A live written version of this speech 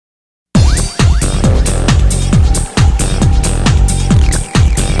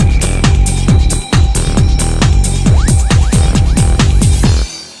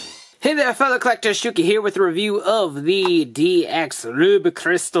my fellow collectors, Shuki here with a review of the DX Rube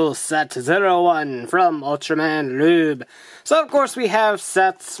Crystal Set 01 from Ultraman Rube. So of course we have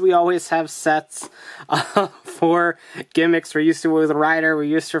sets, we always have sets for gimmicks. We're used to it with Rider, we're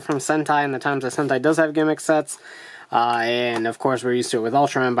used to it from Sentai in the times that Sentai does have gimmick sets. And of course we're used to it with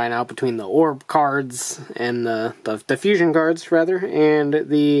Ultraman by now between the orb cards and the fusion cards rather, and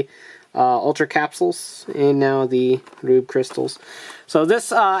the Ultra Capsules, and now the Rube Crystals. So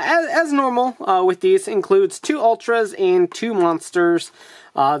this, as normal with these, includes 2 Ultras and 2 Monsters,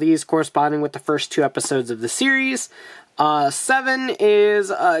 these corresponding with the first 2 episodes of the series. 7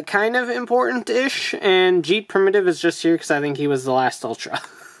 is kind of important-ish, and Jeet Primitive is just here because I think he was the last Ultra.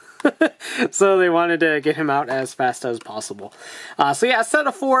 So they wanted to get him out as fast as possible. So yeah, a set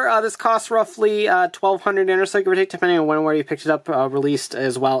of 4. This costs roughly 1,200 yen or so, give or take, depending on when where you picked it up. Released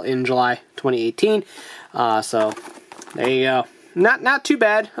as well in July 2018. So there you go. Not too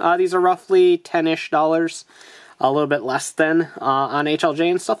bad. These are roughly $10-ish, a little bit less than on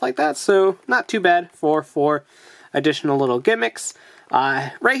HLJ and stuff like that. So not too bad for 4 additional little gimmicks.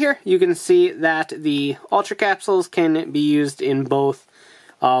 Right here, you can see that the Ultra Capsules can be used in both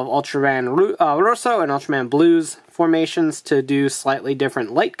Ultraman Rosso and Ultraman Blues formations to do slightly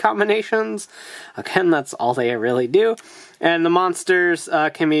different light combinations. Again, that's all they really do. And the monsters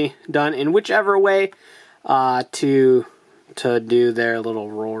can be done in whichever way to do their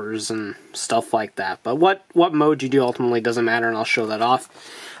little roars and stuff like that. But what mode you do ultimately doesn't matter, and I'll show that off.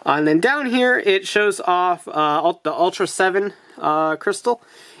 And then down here, it shows off the Ultraseven Crystal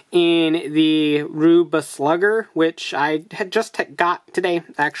in the Rube Slugger, which I had just got today,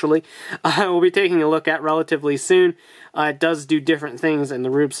 actually. We'll be taking a look at relatively soon. It does do different things in the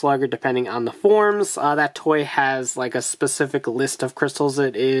Rube Slugger depending on the forms. That toy has like a specific list of crystals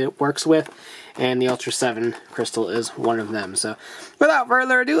that it works with, and the Ultraseven Crystal is one of them. So without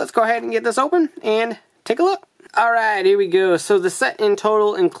further ado, let's go ahead and get this open and take a look. Alright, here we go. So the set in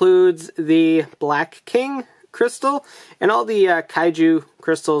total includes the Black King Crystal, and all the Kaiju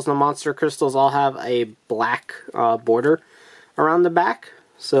crystals and the monster crystals all have a black border around the back,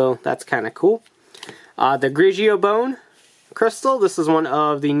 so that's kind of cool. The Gregio Bone Crystal, this is one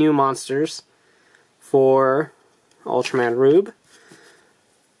of the new monsters for Ultraman Rube.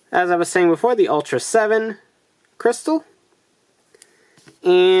 As I was saying before, the Ultraseven Crystal,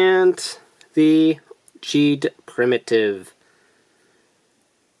 and the Jeet Primitive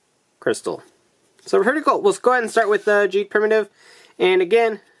Crystal. So pretty cool. Let's go ahead and start with the Jeet Primitive. And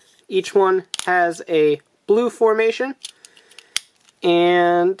again, each one has a blue formation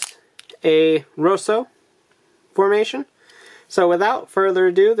and a Rosso formation. So without further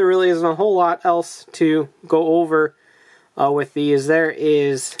ado, there really isn't a whole lot else to go over with these. There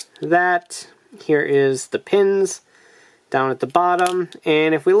is that. Here is the pins down at the bottom.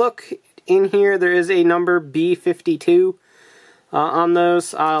 And if we look in here, there is a number B52. On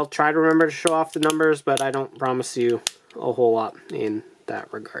those. I'll try to remember to show off the numbers, but I don't promise you a whole lot in that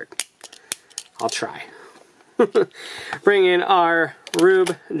regard. I'll try. Bring in our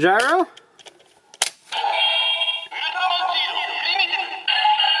Rube Gyro.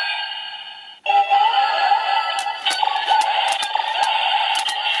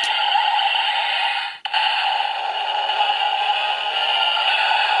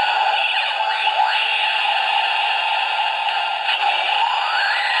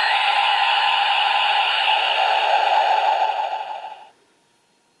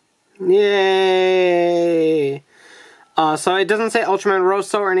 Yay! So it doesn't say Ultraman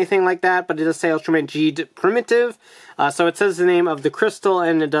Rosso or anything like that, but it does say Ultraman Jeet Primitive. So it says the name of the crystal,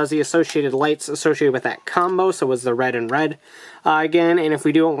 and it does the associated lights associated with that combo, so it was the red and red again. And if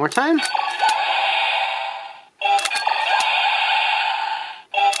we do it one more time...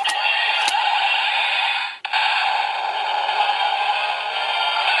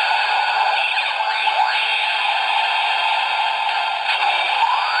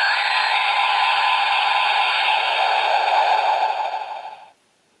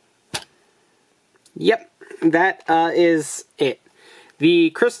 Yep, that is it.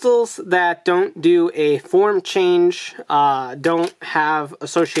 The crystals that don't do a form change don't have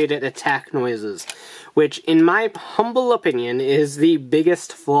associated attack noises, which in my humble opinion is the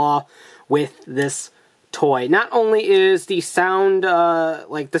biggest flaw with this toy. Not only is the sound,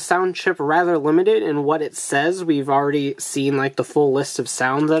 like the sound chip rather limited in what it says, we've already seen like the full list of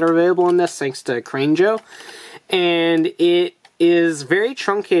sounds that are available in this thanks to Crane Joe, and it is very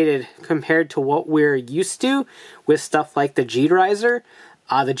truncated compared to what we're used to with stuff like the G-Riser.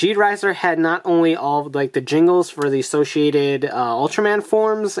 The G-Riser had not only all like the jingles for the associated Ultraman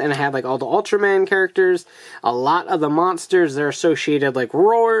forms, and it had like all the Ultraman characters, a lot of the monsters, they're associated like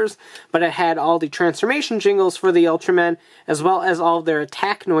roars, but it had all the transformation jingles for the Ultraman, as well as all of their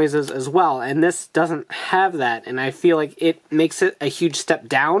attack noises as well, and this doesn't have that, and I feel like it makes it a huge step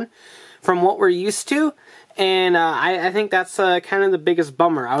down from what we're used to. And I think that's kind of the biggest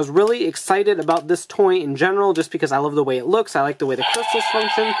bummer. I was really excited about this toy in general just because I love the way it looks. I like the way the crystals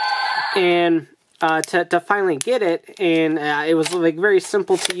function. And to finally get it, and it was like very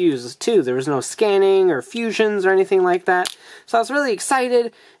simple to use too. There was no scanning or fusions or anything like that. So I was really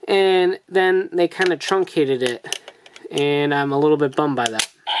excited, and then they kind of truncated it. And I'm a little bit bummed by that.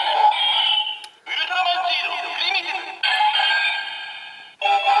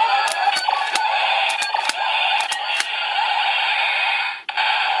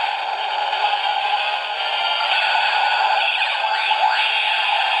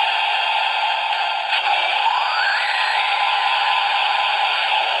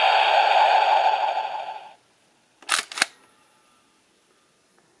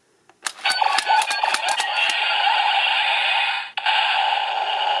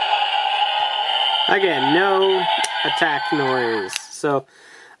 Again, no attack noise. So,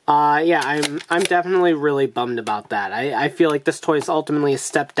 yeah, I'm definitely really bummed about that. I feel like this toy is ultimately a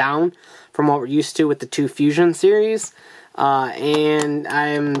step down from what we're used to with the 2 Fusion series. And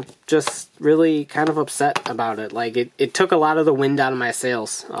I'm just really kind of upset about it. Like, it took a lot of the wind out of my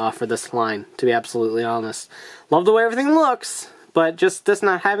sails for this line, to be absolutely honest. Love the way everything looks, but just this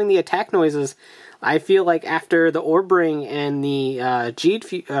not having the attack noises, I feel like after the Orb Ring and the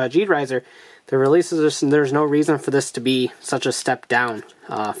G-Riser, the releases, there's no reason for this to be such a step down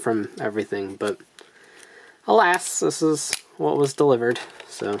from everything, but alas, this is what was delivered,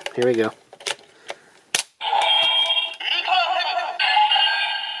 so here we go.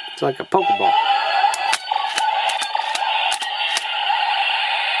 It's like a Pokeball.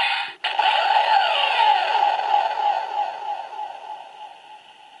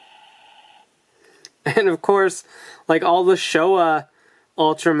 And of course, like all the Showa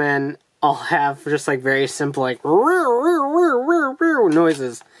Ultramen all have just like very simple like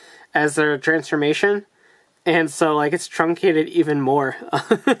noises as their transformation, and so like it's truncated even more.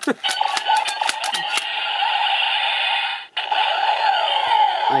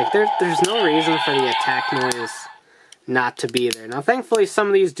 Like there's no reason for the attack noise not to be there. Now thankfully some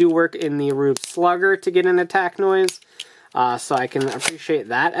of these do work in the Rube Slugger to get an attack noise, so I can appreciate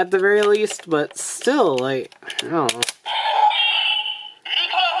that at the very least, but still, like, I don't know.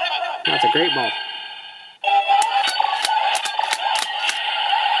 That's a great ball.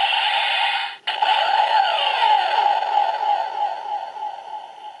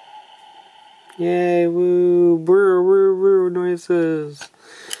 Yay, woo, brr, brr, brr, noises.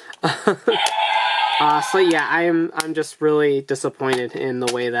 So yeah, I'm just really disappointed in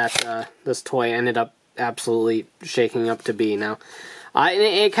the way that this toy ended up absolutely shaking up to be now.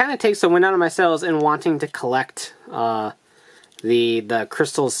 It kind of takes the wind out of my sails in wanting to collect the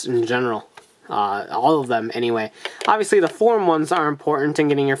crystals in general. All of them, anyway. Obviously, the form ones are important, and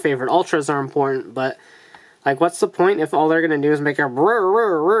getting your favorite Ultras are important, but, like, what's the point if all they're going to do is make a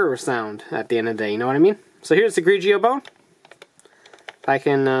brr sound at the end of the day, you know what I mean? So here's the Gregio Bone. If I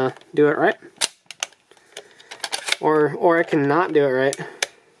can do it right. Or I cannot do it right.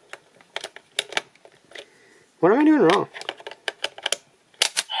 What am I doing wrong?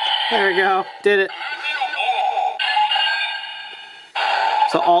 There we go. Did it.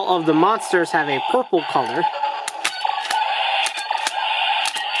 So all of the monsters have a purple color.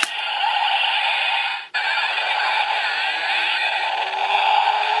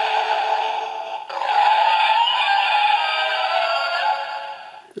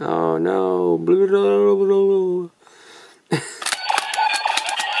 Oh no. Blue, blue, blue.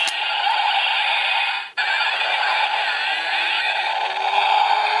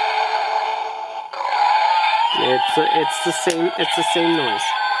 It's the same noise.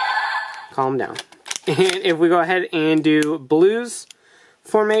 Calm down. And if we go ahead and do blues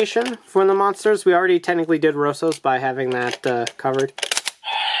formation for the monsters, we already technically did Rosso's by having that covered.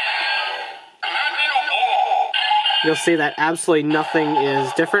 You'll see that absolutely nothing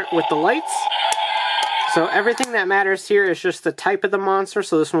is different with the lights. So everything that matters here is just the type of the monster.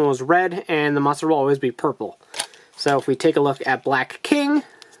 So this one was red, and the monster will always be purple. So if we take a look at Black King,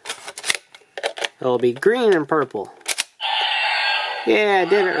 it'll be green and purple. Yeah, I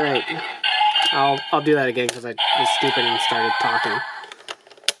did it right. I'll do that again because I was stupid and started talking.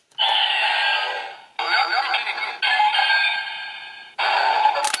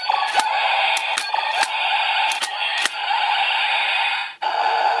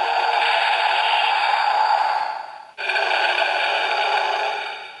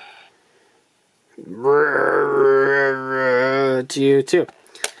 to you too.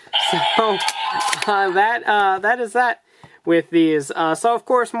 So that is that with these. So of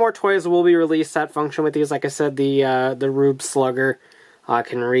course more toys will be released that function with these. Like I said, the Rube Slugger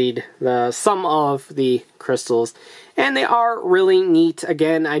can read some of the crystals, and they are really neat.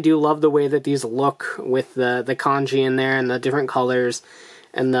 Again, I do love the way that these look with the kanji in there and the different colors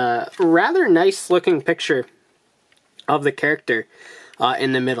and the rather nice looking picture of the character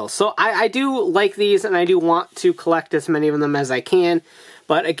in the middle. So I do like these, and I do want to collect as many of them as I can.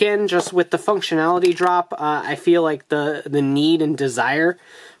 But again, just with the functionality drop, I feel like the need and desire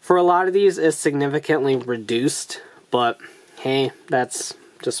for a lot of these is significantly reduced. But hey, that's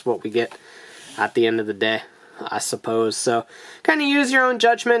just what we get at the end of the day, I suppose. So kind of use your own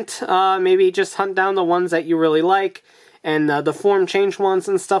judgment. Maybe just hunt down the ones that you really like, and the form change ones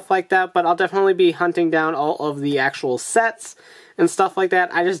and stuff like that. But I'll definitely be hunting down all of the actual sets and stuff like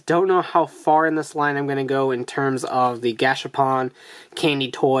that. I just don't know how far in this line I'm going to go in terms of the Gashapon, Candy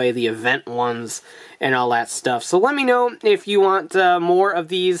Toy, the event ones, and all that stuff. So let me know if you want more of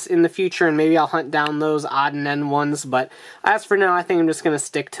these in the future, and maybe I'll hunt down those odd and end ones. But as for now, I think I'm just going to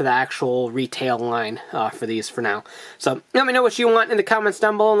stick to the actual retail line for these for now. So let me know what you want in the comments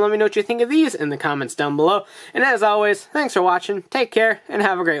down below, and let me know what you think of these in the comments down below. And as always, thanks for watching, take care, and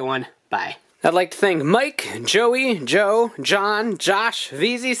have a great one. Bye. I'd like to thank Mike, Joey, Joe, John, Josh,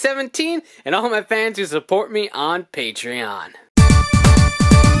 VZ17, and all my fans who support me on Patreon.